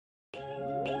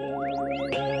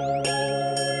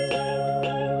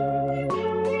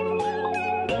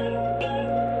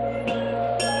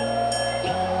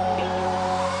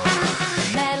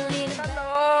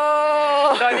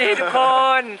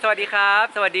คนสวัสดีครับ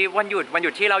สวัสดีวันหยุ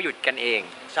ดที่เราหยุดกันเอง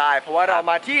ใช่เพราะว่าเรา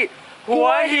มาที่หัว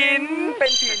หินเป็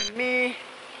นถิ่นมี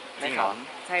จริงเหรอ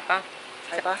ใช่ปะ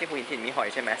ที่หัวหินถิ่นมีหอย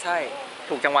ใช่ไหมใช่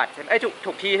ถูกจังหวัดใช่ไหม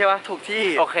ถูกที่ใช่ปะถูกที่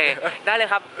โอเคได้เลย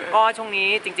ครับก็ช่วงนี้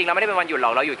จริงๆเราไม่ได้เป็นวันหยุดเ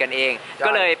ราหยุดกันเอง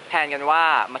ก็เลยแพลนกันว่า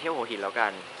มาเที่ยวหัวหินแล้วกั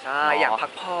นใช่อยากพั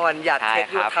กผ่อนอยากเทค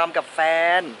ยูไทม์กับแฟ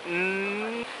น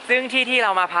ซึ่งที่เร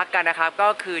ามาพักกันนะครับก็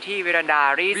คือที่วิรันดา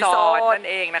รีสอร์ทนั่น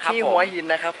เองนะครับที่หัวหิน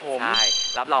นะครับผมใช่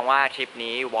รับรองว่าทริป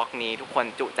นี้วอล์กนี้ทุกคน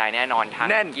จุใจแน่นอนทั้ง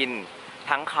กิน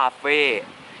ทั้งคาเฟ่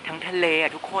ทั้งทะเล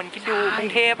ทุกคนคิดดูกรุง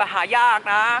เทพหายาก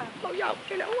นะเราอยากไ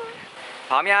ปแล้ว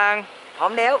พร้อมยังพร้อ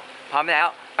มแล้ว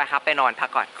ไปครับไปนอนพัก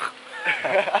ก่อน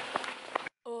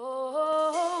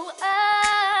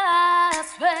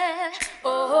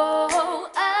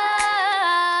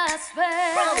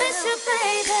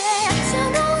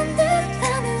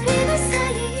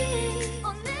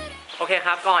โอเคค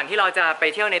รับก่อนที่เราจะไป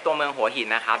เที่ยวในตัวเมืองหัวหิน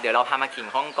นะครับเดี๋ยวเราพามาขิง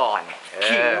ห้องก่อน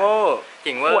ขิงเวอร์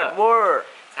ปวดเวอร์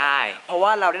ใช่เพราะว่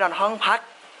าเราได้นอนห้องพัก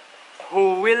ฮู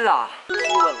วิลล่า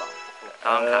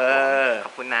ต้องครับขอ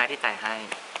บคุณนะที่จ่ายให้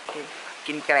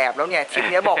กินแกลบแล้วเนี่ยทริป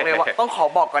นี้บอกเลยว่า ต้องขอ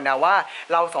บอกก่อนนะว่า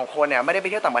เราสองคนเนี่ยไม่ได้ไป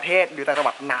เที่ยวต่างประเทศหรือต่างจังห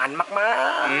วัดนานมา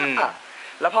ก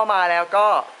ๆแล้วพอมาแล้วก็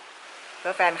เพื่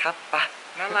อแฟนครับปะ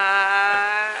น่ารั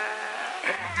ก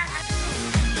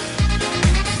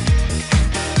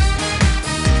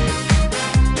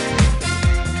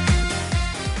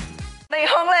ใน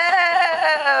ห้องแล้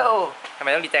วทำไม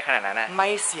ต้องดีใจขนาดนั้นนะไม่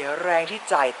เสียแรงที่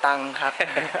จ่ายตังค์ครับ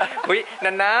อุ้ยน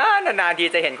านที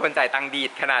จะเห็นคนจ่ายตังค์ดี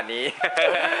ดขนาดนี้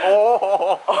โอ้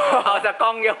เอาจากกล้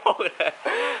องเยอะเลย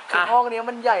คือห้องนี้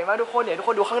มันใหญ่มากทุกคนเนี่ยทุกค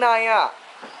นดูข้างในอ่ะ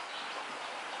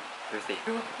ดูสิ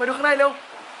มาดูข้างในเร็ว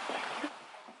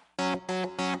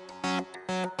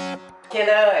โอเค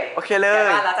เลย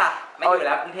บ้านแล้วจ้ะไม่อยู่แ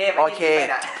ล้วกรุงเทพโอเค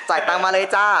จ่ายตังค์มาเลย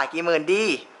จ้ากี่หมื่นดี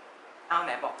เอาไห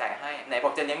นบอกจ่ายให้ไหนบอ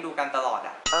กจะเลี้ยงดูกันตลอด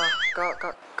อ่ะ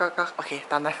ก็โอเค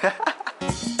ตามนั้น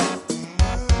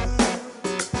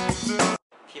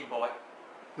ทีมโบ๊ท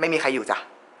ไม่มีใครอยู่จ้ะ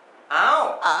อ้าว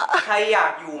ใครอยา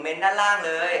กอยู่เมนด้านล่างเ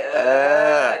ลย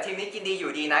ทีมนี้กินดีอ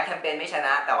ยู่ดีนะแคมเปญไม่ชน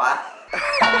ะแต่ว่า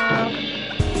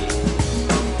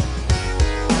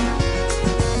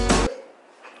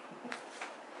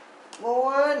โม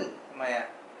นทำไมอ่ะ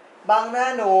บังหน้า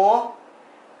หนู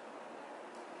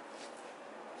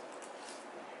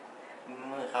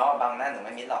มือเขาบังหน้าหนูไ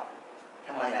ม่มิดหรอกท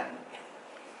ำไมอ่ะ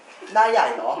หน้าใหญ่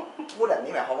เหรอพูดแบบ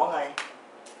นี้หมายความว่าไง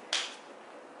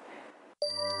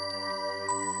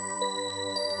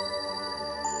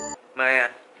ไม่อ่ะ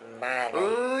บ้าเล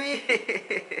ย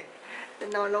จะ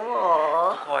นอนแล้วหรอ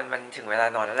ทุกคนมันถึงเวลา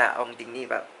นอนแล้วแหละเอาจริงนี่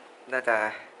แบบน่าจะ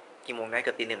กี่โมงได้เ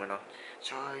กือบตี 1แล้วเนาะใ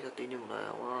ช่จะตี 1แล้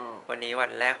วว่าวันนี้วั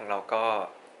นแรกของเราก็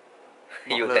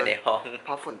อยู่แต่ในห้องเพ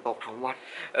ราะฝนตกทั้งวัน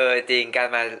จริงการ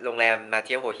มาโรงแรมมาเ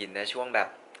ที่ยวหัวหินนะช่วงแบบ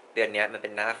เดือนนี้มันเป็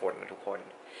นหน้าฝนทุกคน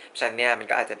ฉะนั้นเนี่ยมัน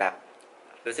ก็อาจจะแบบ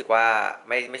รู้สึกว่า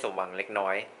ไม่สมหวังเล็กน้อ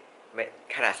ยไม่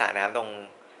ขนาดสระน้ำตรง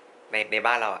ใน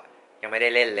บ้านเราอ่ะยังไม่ได้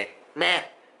เล่นเลยแม่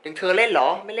ยังเธอเล่นเหรอ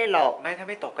ไม่เล่นหรอกไม่ถ้า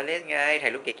ไม่ตกก็เล่นไงถ่า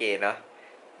ยรูปเก๋ๆเนาะ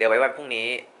เดี๋ยวไว้วันพรุ่งนี้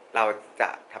เราจะ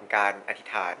ทำการอธิษ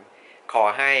ฐานขอ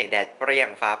ให้แดดเปรี้ยง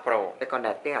ฟ้าโปร่งแต่ก่อนแด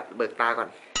ดเปรี้ยงเบิกตาก่อน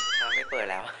ไม่เปิด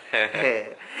แล้ว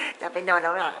จะไปนอนแล้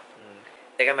วอ่ะ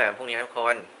เจอกันใหม่วันพรุ่งนี้ทุกค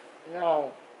นเงา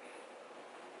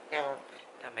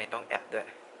ทำไมต้องแอบด้วย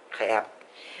ใครแอบ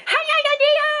ให้ยาย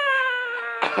ดีอ่ะ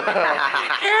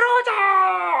เฮโร่จ้า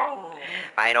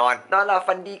ไปนอนหลับ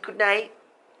ฝันดีกุ๊ดไนท์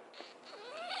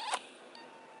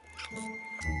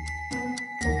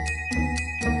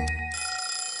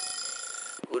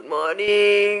Good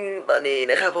morning ตอนนี้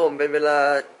นะครับผมเป็นเวลา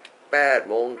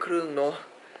8:30เนาะ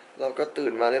เราก็ตื่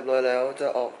นมาเรียบร้อยแล้วจะ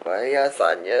ออกไปยาสั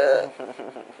นเยอะ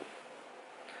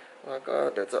แล้วก็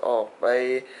เดี๋ยวจะออกไป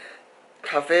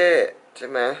คาเฟ่ใช่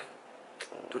ไหม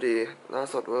ดูดีหน้า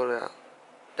สดเวอร์เลยอะ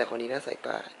แต่คนนี้หน้าใสก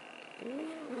ว่า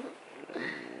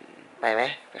ไปไหม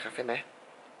ไปคาเฟ่ไหม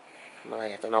อะไร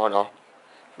จะนอนเหรอ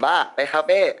บ้าไปคาเ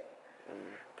ฟ่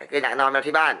แต่ก็อยากนอนมา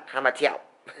ที่บ้านห้ามมาเที่ยว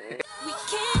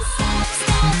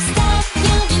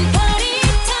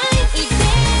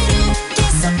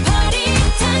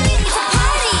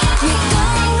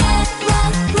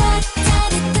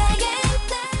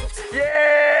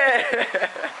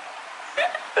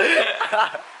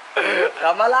ท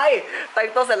ำอะไรแต่ง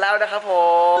ตัวเสร็จแล้วนะครับผ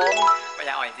มปัญ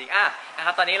ญาอ่อนจริงนะค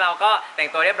รับตอนนี้เราก็แต่ง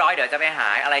ตัวเรียบร้อยเดี๋ยวจะไปหา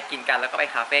อะไรกินกันแล้วก็ไป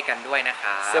คาเฟ่กันด้วยนะค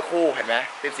ะเสื้อคู่เห็นไหม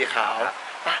เป็นสีขาว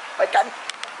ไปกัน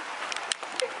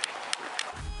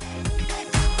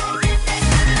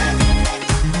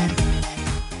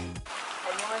อั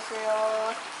นนี้มาเชียว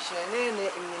เชนี่เน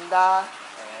อิมินดา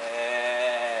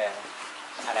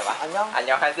อะไรวะอันย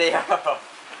องฮาเซีย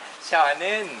ชอ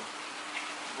นึน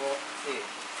โบสิ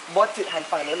บดจิตหัน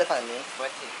ฝั่งนู้นเลยฝั่งนี้ เบิร์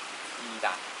ดจิอี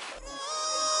ดัก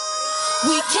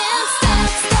We can't stop,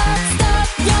 stop, stop,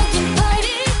 여긴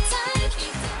party time.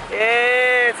 เอ๊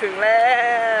ถึงแล้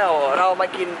วเรามา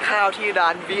กินข้าวที่ร้า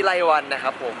นวิไลวันนะค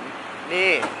รับผม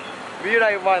นี่วิไล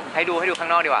วันให้ดูข้า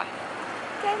งนอกดีกว่า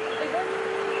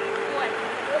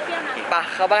ปะ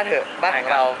เข้าบ้านเถอะบ้านของ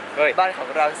เราบ้านของ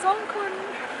เราสองคน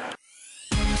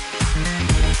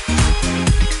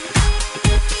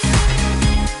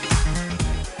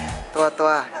ตั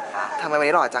วทำไมวัน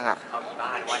นี้หล่อจังอ่ะเอามีบ้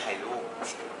านว่าถ่ายรูป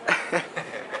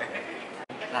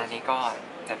ร้านนี้ก็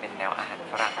จะเป็นแนวอาหาร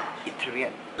ฝรั่งอิตาเลีย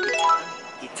น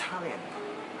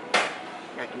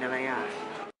อยากกินอะไรอ่ะ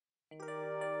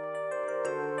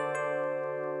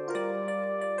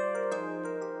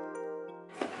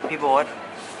พี่โบ๊ท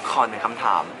ขอหนึ่งคำถ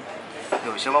ามห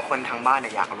นูเชื่อว่าคนทางบ้านเนี่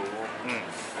ยอยากรู้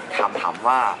ถาม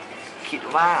ว่าคิด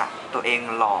ว่าตัวเอง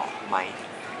หล่อไหม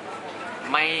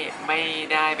ไม่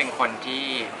ได้เป็นคนที่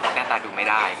หน้าตาดูไม่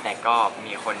ได้ แต่ก็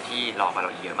มีคนที่หล่อกว่าเร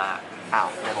าเยอะมากอ้าว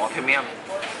แต่บอกว่าพรีเมีย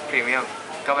ม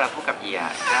ก็เวลาพูดกับเยีย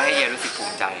แล้วให้เยียรู้สึกภู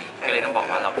มิใจก็เลยต้องบอก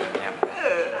ว่าเราพรีเมียม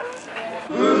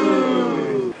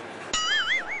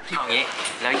เอางี้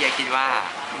แล้วเยียคิดว่า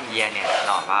เยียเนี่ยห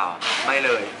ล่อเปล่าไม่เล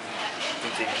ยจ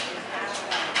ริง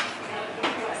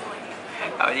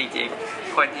เอาจริง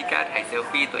ๆคนที่กล้าถ่ายเซล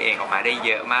ฟี่ตัวเองออกมาได้เ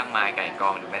ยอะมากมายไก่ก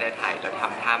องหรือไม่ได้ถ่ายเราท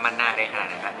ำท่ามั่นหน้าได้ขนาด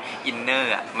นั้นอินเนอ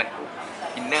ร์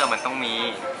มันต้องมี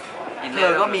เธ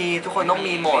อก็มีทุกคนต้อง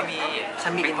มีหมดฉั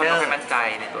นมีอินเนอร์ไม่มั่นใจ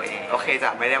ในตัวเองโอเคจ้ะ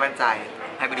ไม่ได้มั่นใจ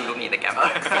ให้ไปดูรูปนี้แต่แกม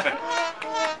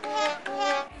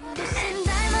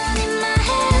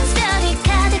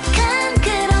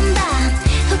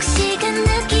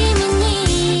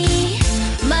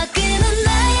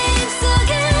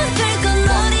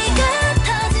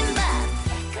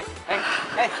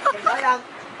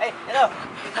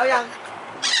เขายัง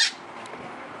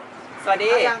สวัส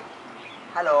ดี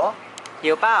ฮัลโหลหิ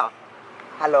วเปล่า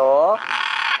ฮัลโหล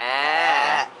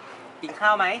กินข้า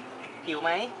วไหมหิวไห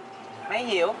มไม่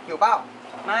หิวเปล่า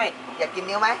ไม่อยากกิน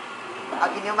นิ้วไหมเอา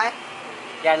กินนิ้วไหม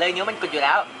อย่าเลยนิ้วมันกุดอยู่แ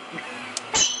ล้ว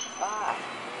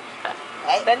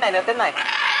เต้นหน่อยเต้นหน่อย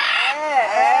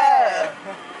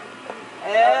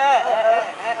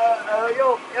โย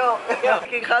ก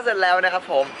กินข้าวเสร็จแล้วนะครับ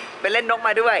ผมไปเล่นนกม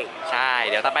าด้วยใช่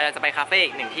เดี๋ยวต่อไปเราจะไปคาเฟ่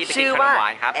อีกหนึ่งที่ไปกินขนมหวา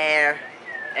นครับAir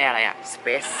อะไรอ่ะ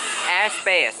Space Air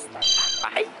Space ไป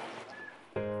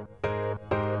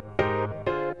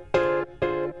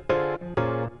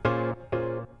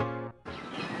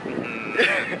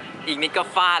อีกนิดก็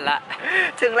ฟาดละ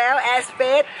ถึงแล้ว Air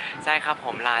Space ใช่ครับผ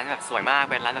มร้านแบบสวยมาก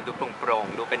เป็นร้านแบบดูโปร่ง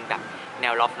ๆดูเป็นแบบแน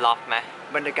วล็อบๆไหม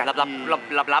บรรยากาศลั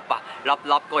บอ่ะ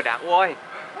ล็อบโกดังโว้ย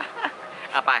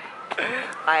เอาไป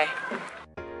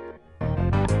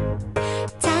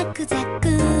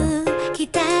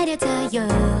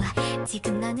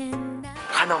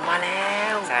ขนมมาแล้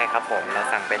วใช่ครับผมเรา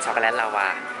สั่งเป็นช็อกโกแลตลาวา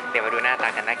เดี๋ยวมาดูหน้าตา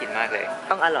กันน่ากินมากเลย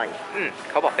ต้องอร่อย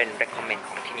เขาบอกเป็น recommend ข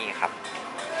องที่นี่ครับ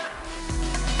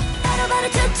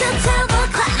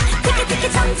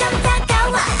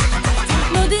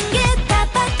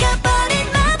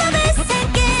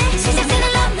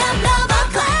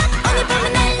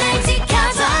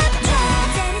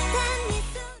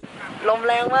ลม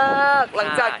แรงมากหลัง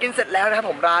จากกินเสร็จแล้วนะครับ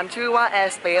ผมร้านชื่อว่า Air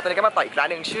Space ตอนนี้ก็มาต่ออีกร้าน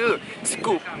หนึ่งชื่อ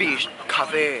Skoop Beach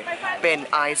Cafe เป็น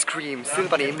ไอศครีมซึ่ง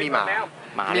ตอนนี้มีหมา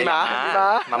เลย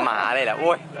แหละโ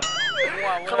อ้ย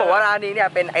เขาบอกว่าร้านนี้เนี่ย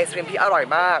เป็นไอศครีมที่อร่อย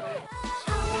มาก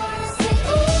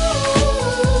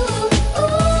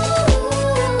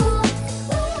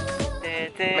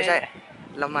ไม่ใช่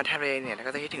เรามาทะเลเนี่ยเรา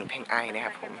ก็จะคิดถึงเพลงไอนะค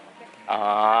รับผม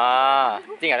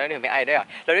จริงเหรอเราถึงเพลงไอด้วยเหรอ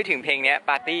เราได้ถึงเพลงนี้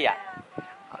ปาร์ตี้อ่ะ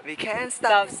We can't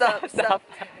stop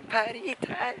party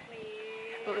time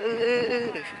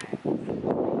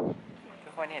ทุ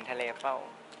กคนเห็นทะเลเปล่า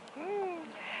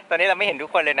ตอนนี้เราไม่เห็นทุก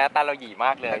คนเลยนะตาเราหยีม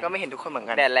ากเลยก็ไม่เห็นทุกคนเหมือน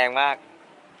กันแดดแรงมาก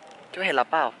จะเห็นเรา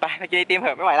เปล่าไปกินไอติมเถ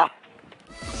อะไม่ไหวแล้ว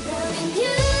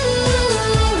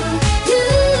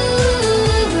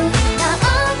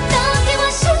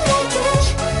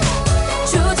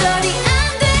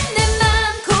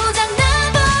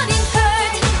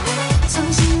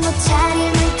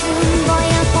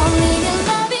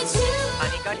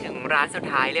ร้านสุด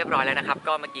ท้ายเรียบร้อยแล้วนะครับ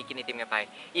ก็เมื่อกี้กินไอติมกันไป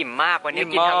อิ่มมากวันนี้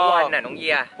กินทั้งวันน่ะน้องเยี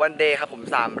ยวันเดย์ครับผม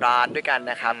3ร้านด้วยกัน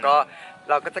นะครับก็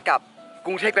เราก็จะกลับก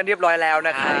รุงเทพกันเรียบร้อยแล้วน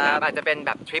ะครับอาจจะเป็นแ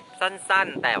บบทริปสั้น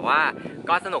ๆแต่ว่า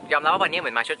ก็สนุกยอมรับว่าวันนี้เหมื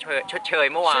อนมาชดเชย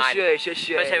เมื่อวานชด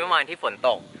เชยเมื่อวานที่ฝนต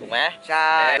กถูกไหมใช่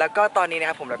แล้วก็ตอนนี้นะ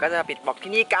ครับผมเราก็จะปิดบล็อก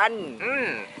ที่นี่กัน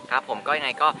ครับผมก็ยังไง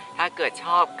ก็ถ้าเกิดช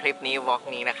อบคลิปนี้วอล์ก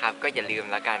นี้นะครับก็อย่าลืม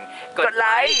แล้วกันกดไล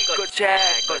ค์กดแช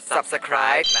ร์กด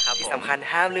Subscribe นะครับที่สำคัญ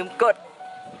ห้ามลืมกด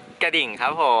กระดิ่งครั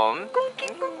บผมกุ้งกิ้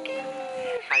ง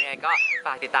ครับยังไง ไงก็ฝ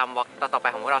ากติดตามวอล์กต่อๆไป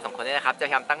ของพวกเรา2 คนด้วยนะครับจะพ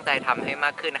ยายามตั้งใจทำให้ม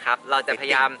ากขึ้นนะครับเราจะพย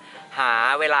ายามหา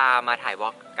เวลามาถ่ายวอ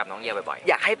ล์กกับน้องเยียบ่อยๆ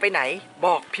อยากให้ไปไหนบ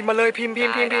อกพิมพ์มาเลยพิมพ์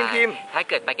ถ้า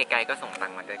เกิดไปไกลๆก็ส่งตัง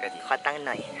ค์มาด้วยก็ดีขอตั้งห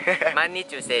น่อยมานิ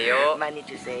จูเซโยมานิ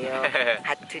จูเซโย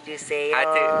ฮัตทูจูเซโย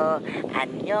อั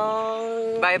นยอง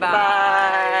บายบา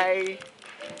ย